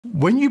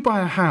When you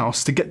buy a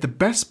house, to get the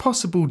best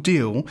possible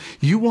deal,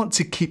 you want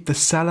to keep the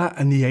seller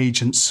and the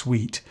agent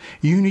sweet.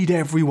 You need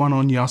everyone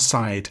on your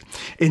side.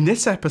 In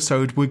this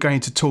episode, we're going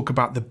to talk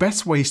about the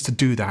best ways to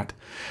do that.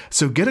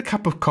 So get a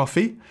cup of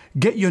coffee,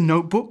 get your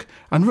notebook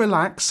and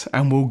relax,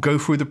 and we'll go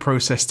through the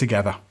process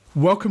together.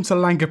 Welcome to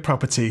Langhe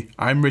Property.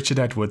 I'm Richard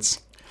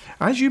Edwards.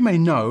 As you may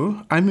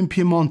know, I'm in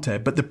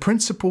Piemonte, but the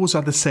principles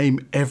are the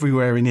same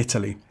everywhere in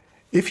Italy.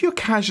 If you're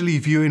casually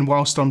viewing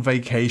whilst on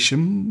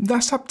vacation,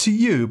 that's up to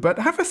you, but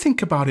have a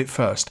think about it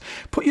first.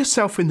 Put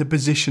yourself in the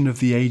position of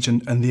the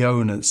agent and the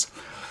owners.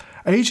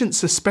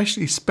 Agents,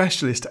 especially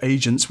specialist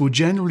agents, will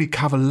generally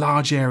cover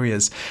large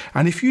areas,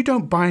 and if you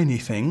don't buy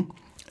anything,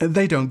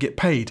 they don't get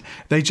paid.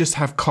 They just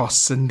have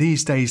costs, and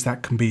these days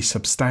that can be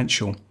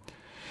substantial.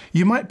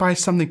 You might buy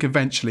something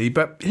eventually,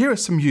 but here are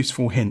some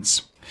useful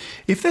hints.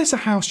 If there's a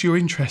house you're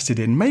interested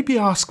in, maybe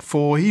ask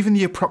for even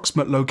the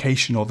approximate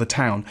location or the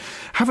town.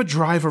 Have a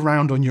drive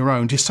around on your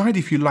own. Decide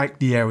if you like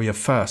the area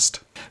first.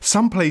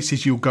 Some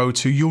places you'll go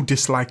to you'll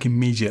dislike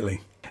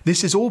immediately.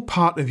 This is all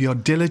part of your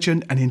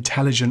diligent and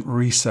intelligent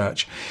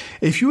research.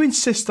 If you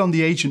insist on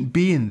the agent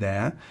being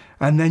there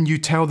and then you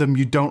tell them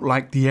you don't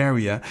like the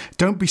area,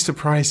 don't be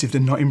surprised if they're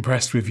not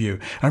impressed with you.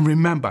 And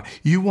remember,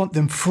 you want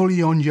them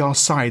fully on your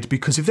side,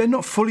 because if they're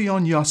not fully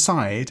on your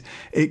side,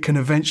 it can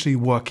eventually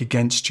work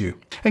against you.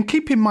 And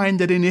keep in mind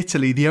that in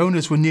Italy, the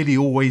owners will nearly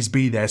always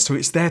be there, so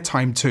it's their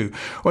time too.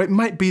 Or it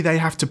might be they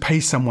have to pay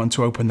someone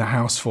to open the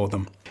house for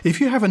them. If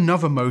you have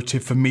another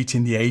motive for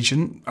meeting the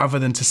agent, other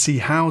than to see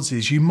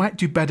houses, you might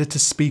do better to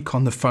speak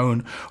on the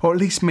phone, or at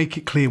least make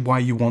it clear why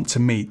you want to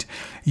meet.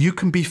 You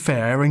can be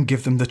fair and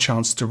give them the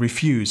chance to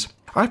refuse.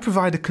 I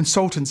provide a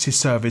consultancy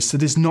service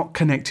that is not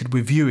connected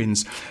with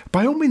viewings.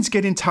 By all means,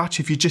 get in touch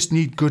if you just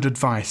need good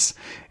advice.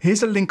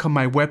 Here's a link on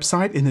my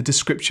website in the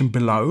description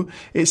below.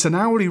 It's an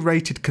hourly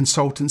rated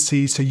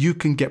consultancy, so you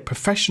can get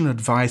professional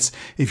advice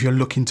if you're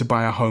looking to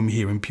buy a home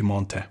here in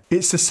Piemonte.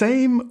 It's the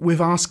same with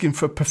asking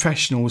for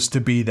professionals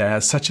to be there,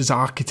 such as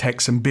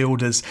architects and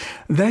builders.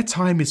 Their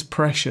time is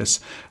precious.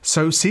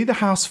 So see the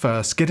house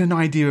first, get an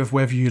idea of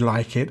whether you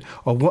like it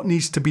or what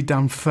needs to be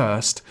done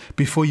first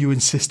before you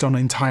insist on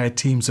entire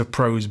teams of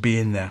pros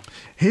being there.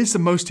 Here's the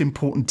most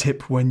important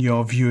tip when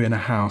you're viewing a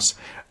house.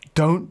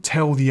 Don't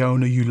tell the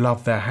owner you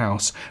love their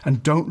house,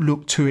 and don't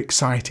look too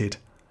excited.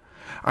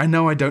 I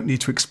know I don't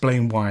need to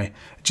explain why.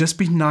 Just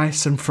be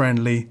nice and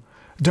friendly.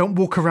 Don't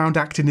walk around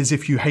acting as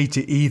if you hate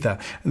it either.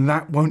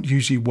 That won't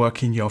usually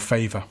work in your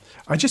favour.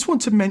 I just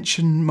want to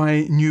mention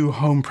my new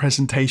home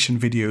presentation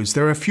videos.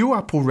 There are a few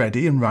up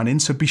already and running,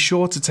 so be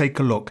sure to take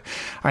a look.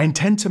 I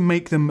intend to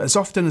make them as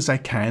often as I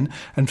can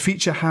and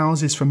feature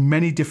houses from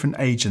many different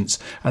agents,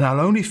 and I'll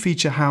only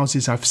feature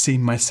houses I've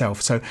seen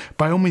myself. So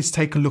by all means,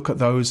 take a look at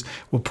those.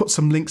 We'll put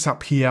some links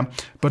up here,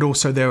 but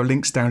also there are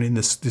links down in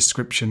the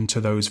description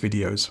to those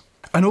videos.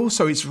 And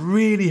also, it's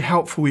really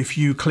helpful if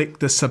you click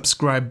the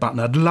subscribe button.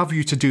 I'd love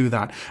you to do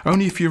that,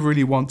 only if you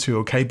really want to,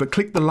 okay? But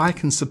click the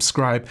like and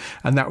subscribe,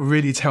 and that will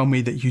really tell me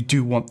that you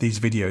do want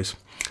these videos.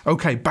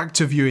 Okay, back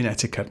to viewing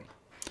etiquette.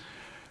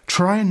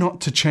 Try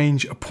not to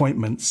change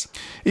appointments.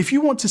 If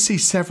you want to see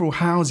several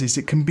houses,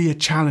 it can be a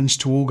challenge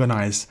to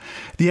organise.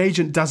 The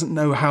agent doesn't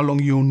know how long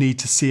you'll need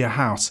to see a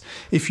house.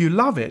 If you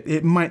love it,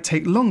 it might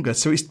take longer,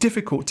 so it's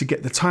difficult to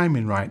get the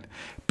timing right.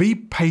 Be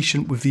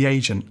patient with the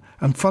agent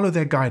and follow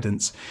their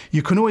guidance.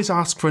 You can always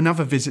ask for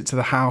another visit to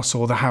the house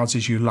or the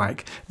houses you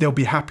like. They'll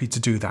be happy to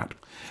do that.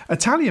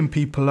 Italian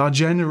people are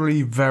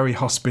generally very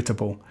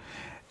hospitable.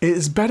 It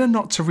is better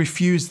not to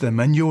refuse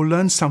them, and you'll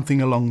learn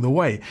something along the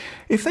way.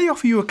 If they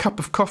offer you a cup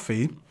of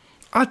coffee,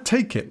 I'd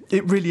take it.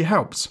 It really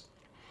helps.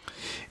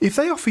 If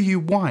they offer you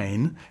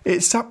wine,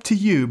 it's up to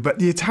you, but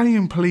the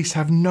Italian police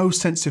have no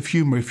sense of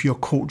humour if you're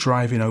caught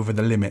driving over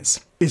the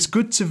limits. It's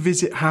good to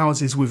visit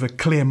houses with a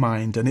clear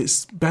mind, and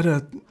it's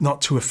better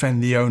not to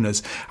offend the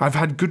owners. I've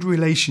had good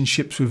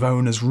relationships with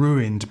owners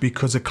ruined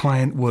because a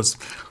client was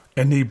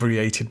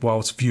inebriated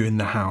whilst viewing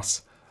the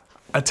house.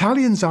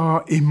 Italians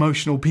are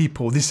emotional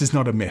people. This is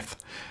not a myth.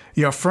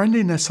 Your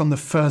friendliness on the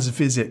first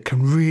visit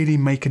can really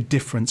make a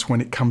difference when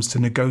it comes to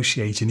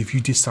negotiating if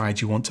you decide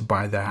you want to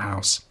buy their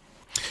house.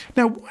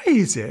 Now, why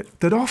is it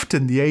that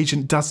often the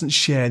agent doesn't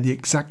share the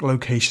exact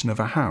location of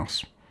a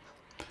house?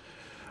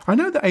 I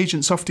know that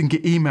agents often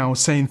get emails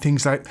saying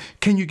things like,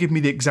 "Can you give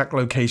me the exact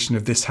location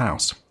of this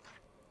house?"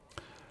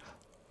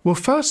 Well,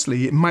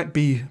 firstly, it might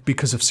be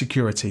because of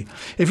security.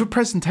 If a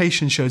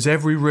presentation shows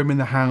every room in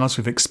the house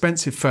with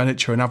expensive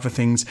furniture and other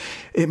things,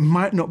 it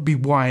might not be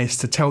wise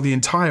to tell the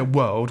entire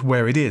world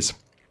where it is.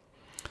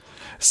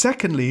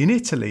 Secondly, in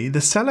Italy, the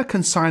seller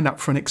can sign up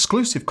for an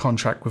exclusive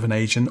contract with an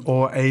agent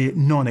or a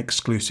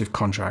non-exclusive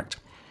contract.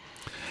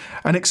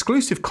 An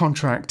exclusive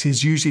contract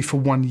is usually for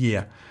 1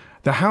 year.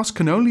 The house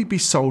can only be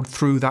sold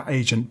through that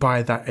agent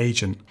by that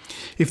agent.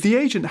 If the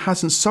agent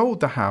hasn't sold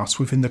the house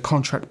within the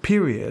contract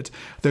period,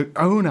 the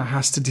owner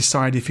has to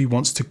decide if he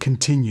wants to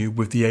continue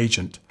with the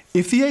agent.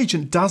 If the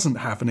agent doesn't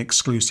have an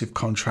exclusive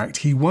contract,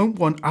 he won't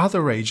want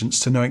other agents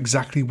to know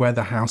exactly where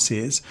the house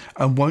is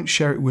and won't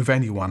share it with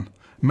anyone,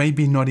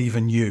 maybe not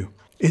even you.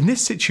 In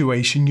this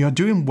situation, you're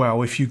doing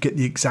well if you get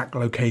the exact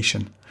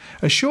location.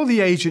 Assure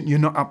the agent you're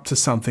not up to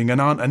something and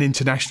aren't an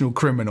international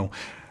criminal.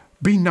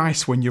 Be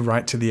nice when you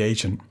write to the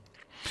agent.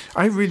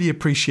 I really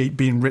appreciate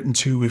being written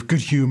to with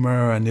good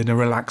humour and in a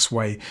relaxed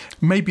way.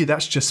 Maybe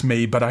that's just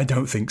me, but I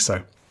don't think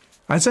so.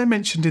 As I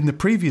mentioned in the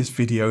previous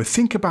video,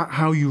 think about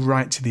how you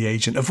write to the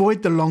agent.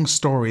 Avoid the long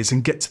stories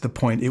and get to the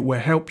point. It will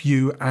help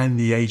you and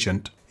the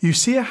agent. You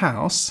see a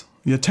house,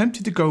 you're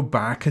tempted to go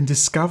back and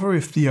discover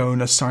if the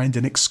owner signed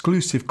an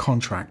exclusive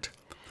contract.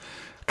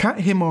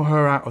 Cut him or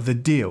her out of the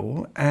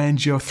deal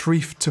and you're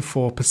 3 to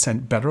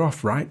 4% better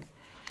off, right?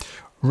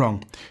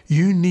 Wrong.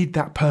 You need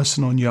that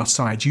person on your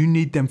side. You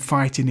need them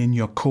fighting in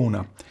your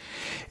corner.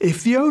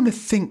 If the owner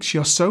thinks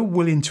you're so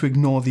willing to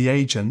ignore the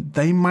agent,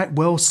 they might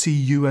well see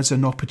you as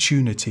an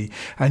opportunity,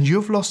 and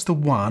you've lost the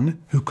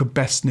one who could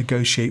best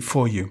negotiate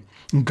for you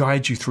and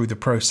guide you through the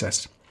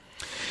process.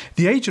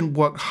 The agent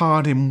worked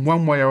hard in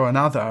one way or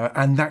another,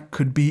 and that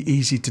could be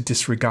easy to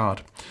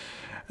disregard.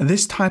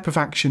 This type of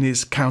action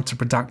is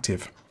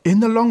counterproductive. In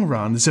the long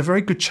run, there's a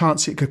very good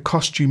chance it could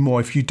cost you more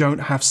if you don't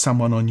have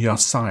someone on your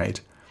side.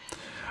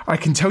 I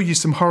can tell you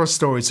some horror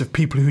stories of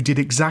people who did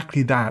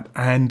exactly that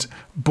and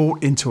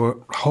bought into a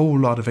whole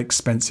lot of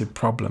expensive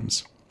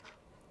problems.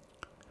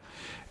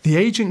 The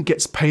agent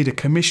gets paid a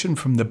commission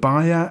from the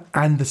buyer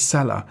and the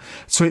seller,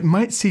 so it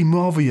might seem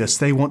obvious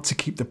they want to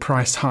keep the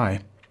price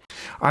high.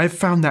 I've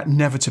found that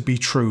never to be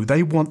true.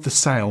 They want the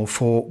sale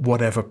for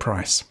whatever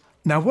price.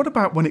 Now, what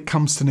about when it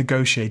comes to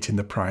negotiating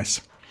the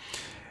price?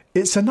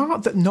 It's an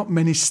art that not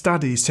many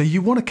study, so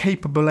you want a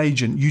capable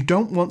agent. You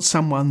don't want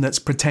someone that's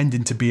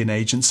pretending to be an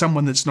agent,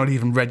 someone that's not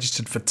even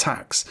registered for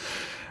tax.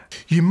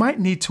 You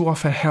might need to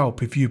offer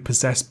help if you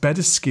possess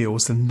better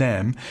skills than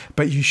them,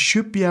 but you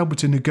should be able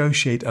to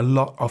negotiate a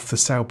lot off the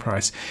sale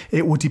price.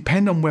 It will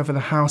depend on whether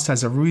the house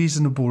has a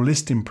reasonable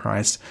listing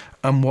price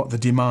and what the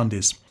demand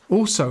is.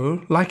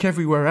 Also, like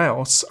everywhere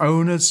else,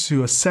 owners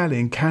who are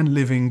selling can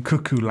live in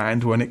cuckoo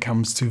land when it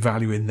comes to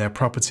valuing their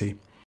property.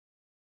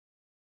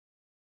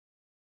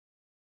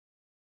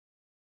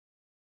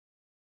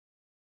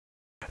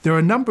 There are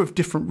a number of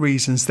different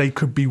reasons they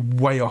could be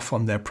way off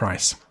on their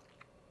price.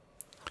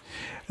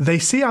 They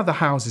see other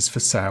houses for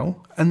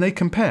sale and they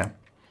compare.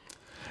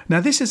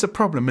 Now this is a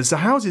problem, as the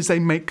houses they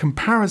make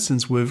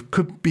comparisons with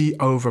could be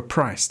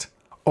overpriced.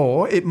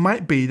 Or it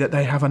might be that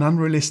they have an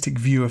unrealistic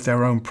view of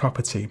their own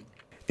property.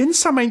 In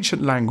some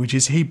ancient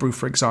languages, Hebrew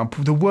for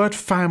example, the word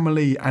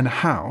family and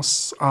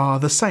house are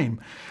the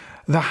same.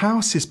 The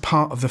house is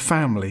part of the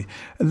family.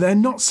 They're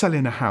not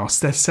selling a house,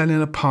 they're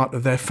selling a part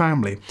of their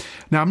family.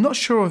 Now, I'm not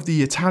sure of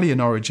the Italian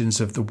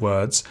origins of the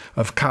words,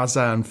 of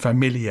casa and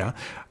familia,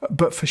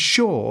 but for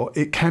sure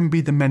it can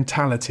be the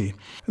mentality.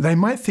 They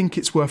might think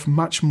it's worth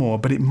much more,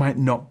 but it might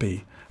not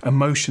be.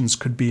 Emotions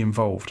could be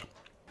involved.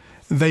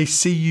 They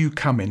see you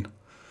coming.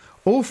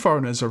 All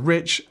foreigners are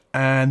rich,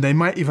 and they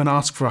might even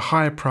ask for a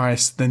higher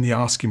price than the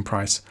asking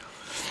price.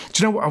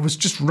 Do you know what? I was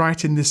just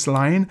writing this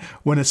line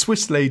when a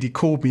Swiss lady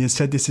called me and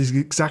said this is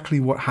exactly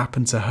what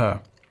happened to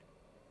her.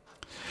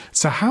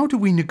 So how do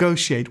we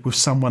negotiate with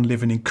someone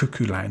living in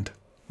cuckoo land?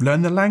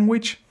 Learn the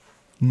language?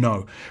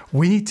 No.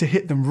 We need to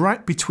hit them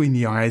right between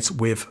the eyes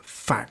with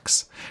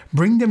facts.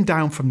 Bring them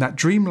down from that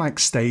dreamlike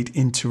state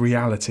into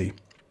reality.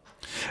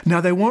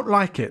 Now they won't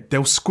like it,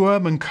 they'll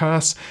squirm and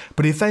curse,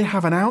 but if they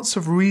have an ounce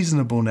of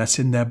reasonableness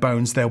in their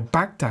bones, they'll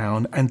back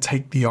down and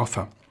take the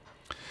offer.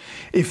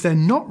 If they're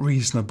not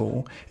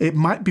reasonable, it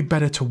might be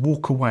better to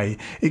walk away.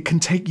 It can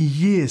take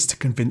years to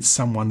convince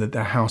someone that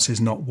their house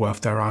is not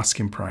worth their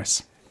asking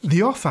price.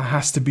 The offer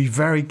has to be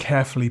very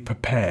carefully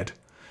prepared,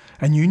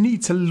 and you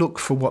need to look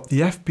for what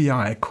the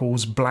FBI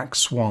calls black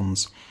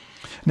swans.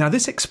 Now,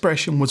 this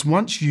expression was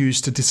once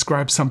used to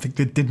describe something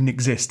that didn't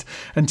exist,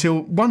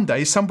 until one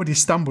day somebody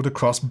stumbled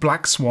across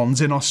black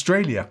swans in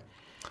Australia.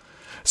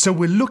 So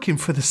we're looking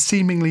for the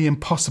seemingly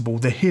impossible,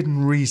 the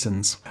hidden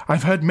reasons.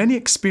 I've heard many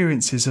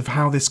experiences of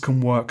how this can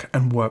work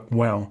and work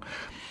well.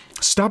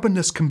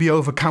 Stubbornness can be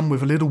overcome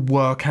with a little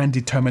work and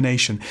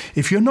determination.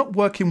 If you're not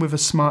working with a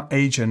smart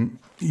agent,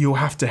 you'll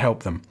have to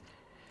help them.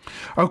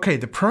 Okay,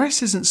 the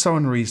price isn't so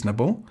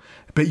unreasonable,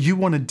 but you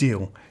want a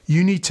deal.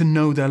 You need to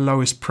know their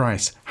lowest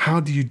price. How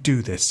do you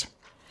do this?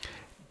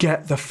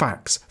 Get the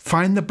facts.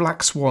 Find the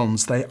black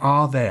swans. They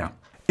are there.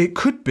 It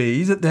could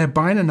be that they're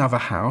buying another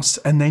house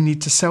and they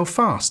need to sell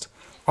fast.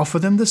 Offer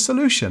them the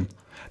solution.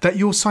 That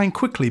you'll sign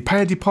quickly,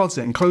 pay a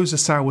deposit and close the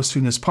sale as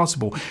soon as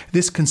possible.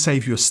 This can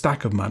save you a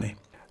stack of money.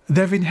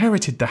 They've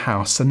inherited the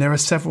house and there are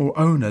several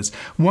owners.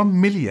 €1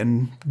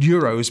 million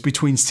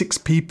between 6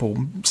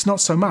 people, it's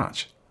not so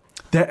much.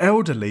 They're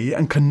elderly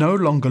and can no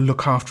longer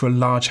look after a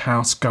large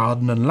house,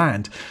 garden and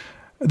land.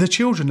 The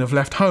children have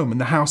left home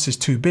and the house is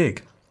too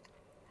big.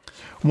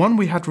 One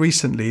we had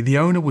recently, the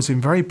owner was in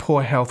very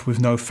poor health with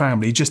no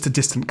family, just a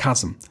distant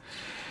cousin.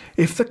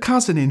 If the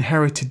cousin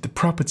inherited the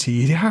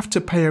property, he'd have to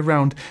pay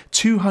around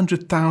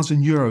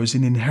 €200,000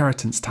 in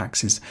inheritance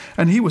taxes,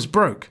 and he was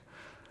broke.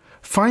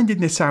 Finding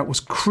this out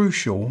was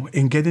crucial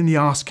in getting the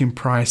asking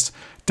price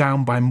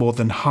down by more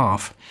than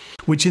half,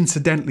 which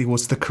incidentally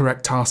was the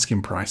correct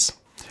asking price.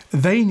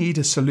 They need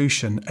a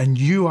solution, and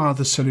you are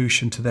the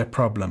solution to their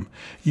problem.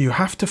 You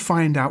have to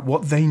find out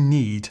what they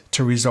need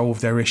to resolve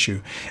their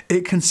issue.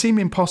 It can seem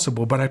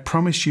impossible, but I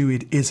promise you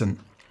it isn't.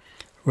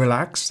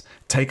 Relax,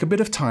 take a bit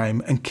of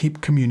time, and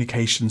keep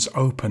communications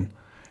open.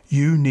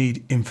 You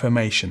need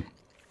information.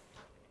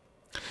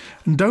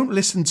 And don't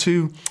listen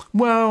to,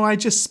 well, I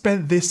just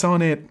spent this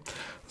on it.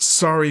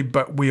 Sorry,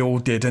 but we all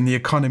did, and the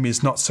economy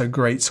is not so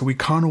great, so we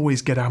can't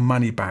always get our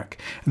money back.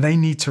 They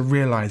need to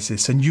realize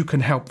this, and you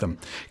can help them.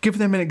 Give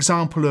them an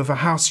example of a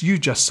house you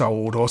just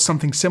sold or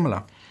something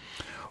similar.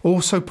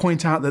 Also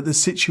point out that the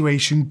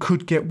situation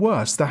could get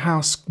worse. The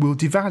house will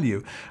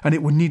devalue, and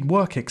it will need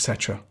work,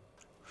 etc.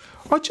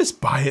 Or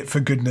just buy it, for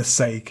goodness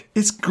sake.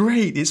 It's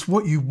great, it's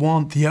what you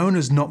want. The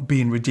owner's not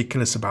being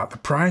ridiculous about the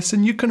price,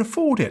 and you can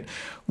afford it.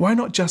 Why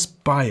not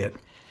just buy it?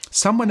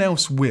 Someone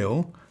else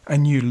will,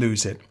 and you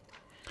lose it.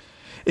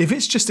 If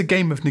it's just a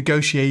game of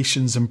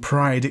negotiations and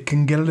pride, it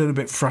can get a little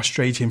bit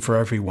frustrating for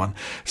everyone.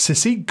 So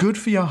see good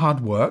for your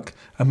hard work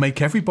and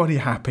make everybody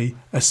happy,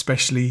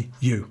 especially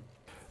you.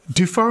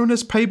 Do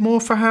foreigners pay more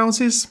for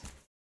houses?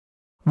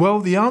 Well,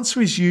 the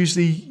answer is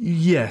usually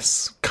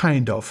yes,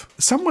 kind of.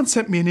 Someone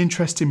sent me an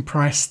interesting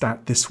price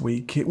stat this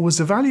week. It was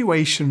a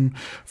valuation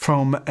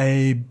from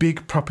a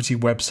big property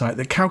website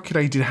that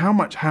calculated how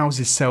much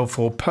houses sell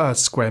for per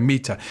square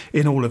metre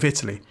in all of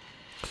Italy.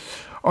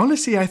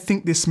 Honestly, I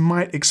think this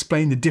might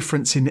explain the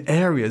difference in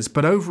areas,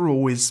 but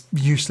overall is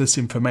useless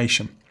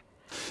information.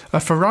 A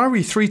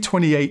Ferrari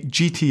 328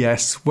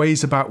 GTS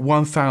weighs about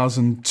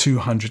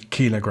 1,200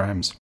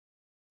 kilograms.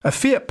 A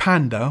Fiat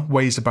Panda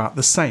weighs about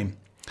the same.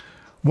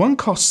 One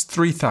costs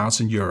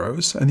 3,000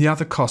 euros and the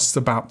other costs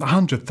about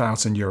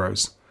 100,000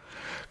 euros.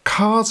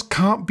 Cars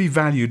can't be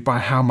valued by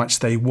how much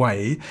they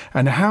weigh,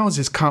 and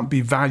houses can't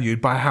be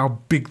valued by how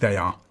big they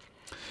are.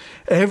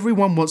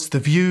 Everyone wants the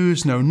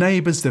views, no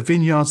neighbours, the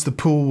vineyards, the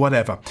pool,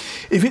 whatever.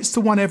 If it's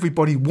the one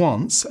everybody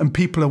wants and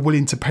people are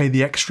willing to pay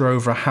the extra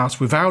over a house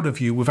without a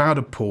view, without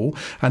a pool,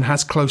 and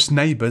has close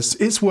neighbours,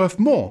 it's worth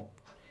more.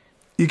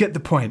 You get the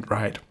point,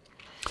 right?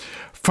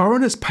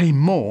 Foreigners pay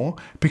more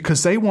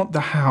because they want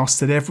the house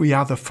that every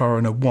other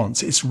foreigner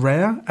wants. It's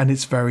rare and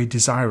it's very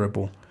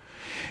desirable.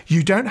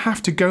 You don't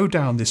have to go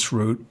down this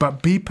route,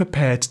 but be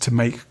prepared to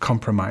make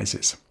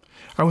compromises.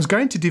 I was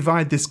going to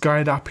divide this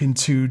guide up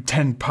into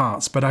 10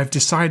 parts, but I've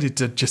decided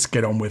to just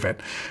get on with it.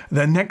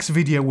 The next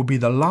video will be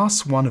the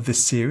last one of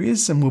this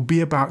series and will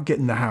be about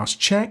getting the house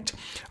checked,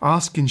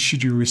 asking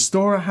should you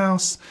restore a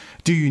house,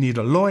 do you need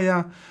a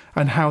lawyer,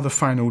 and how the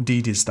final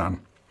deed is done.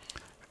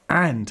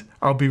 And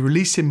I'll be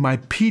releasing my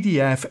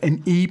PDF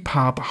and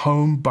EPUB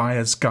home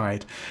buyer's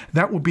guide.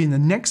 That will be in the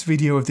next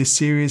video of this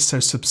series, so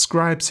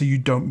subscribe so you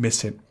don't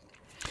miss it.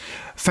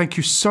 Thank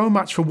you so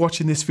much for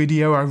watching this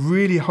video. I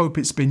really hope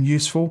it's been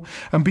useful,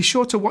 and be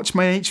sure to watch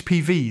my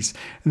HPVs.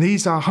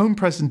 These are home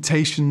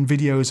presentation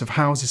videos of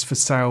houses for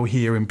sale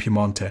here in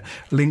Piemonte.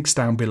 Links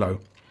down below.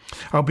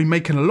 I'll be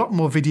making a lot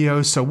more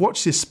videos, so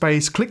watch this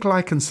space, click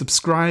like and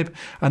subscribe,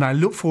 and I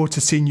look forward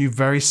to seeing you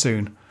very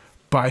soon.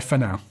 Bye for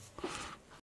now.